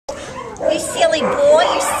You silly boy,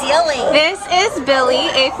 you silly. This is Billy,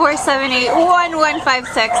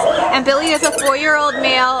 A4781156, and Billy is a 4-year-old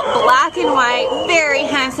male, black and white, very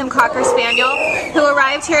handsome Cocker Spaniel who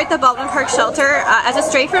arrived here at the Baldwin Park shelter as a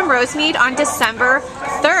stray from Rosemead on December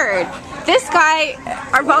 3rd. This guy,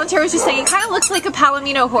 our volunteer was just saying, kind of looks like a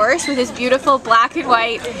Palomino horse with his beautiful black and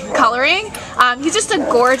white coloring. He's just a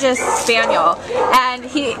gorgeous spaniel, and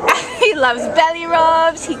he loves belly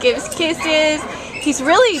rubs, he gives kisses. He's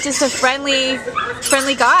really just a friendly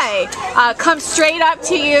guy. Comes straight up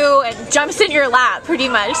to you and jumps in your lap, pretty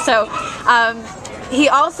much. So he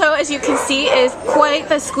also, as you can see, is quite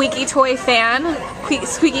the squeaky toy fan,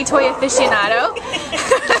 squeaky toy aficionado.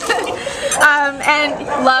 And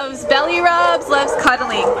loves belly rubs, loves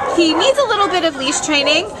cuddling. He needs a little bit of leash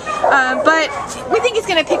training, but we think he's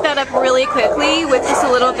going to pick that up really quickly with just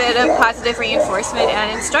a little bit of positive reinforcement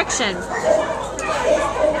and instruction.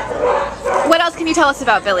 What else can you tell us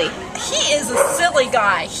about Billy? He is a silly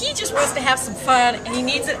guy. He just wants to have some fun, and he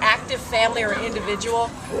needs an active family or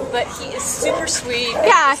individual, but he is super sweet.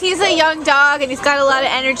 Yeah, he's a young dog, and he's got a lot of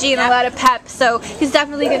energy and a lot of pep, so he's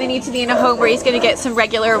definitely going to need to be in a home where he's going to get some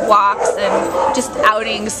regular walks and just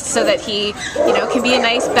outings so that he, you know, can be a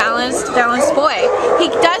nice balanced boy. He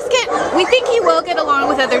does we think he will get along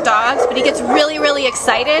with other dogs, but he gets really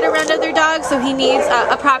excited around other dogs, so he needs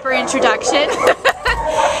a proper introduction.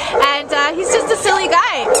 And he's just a silly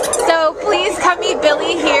guy. So please come meet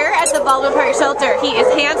Billy here at the Baldwin Park shelter. He is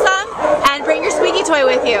handsome, and bring your squeaky toy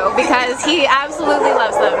with you because he absolutely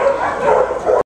loves them.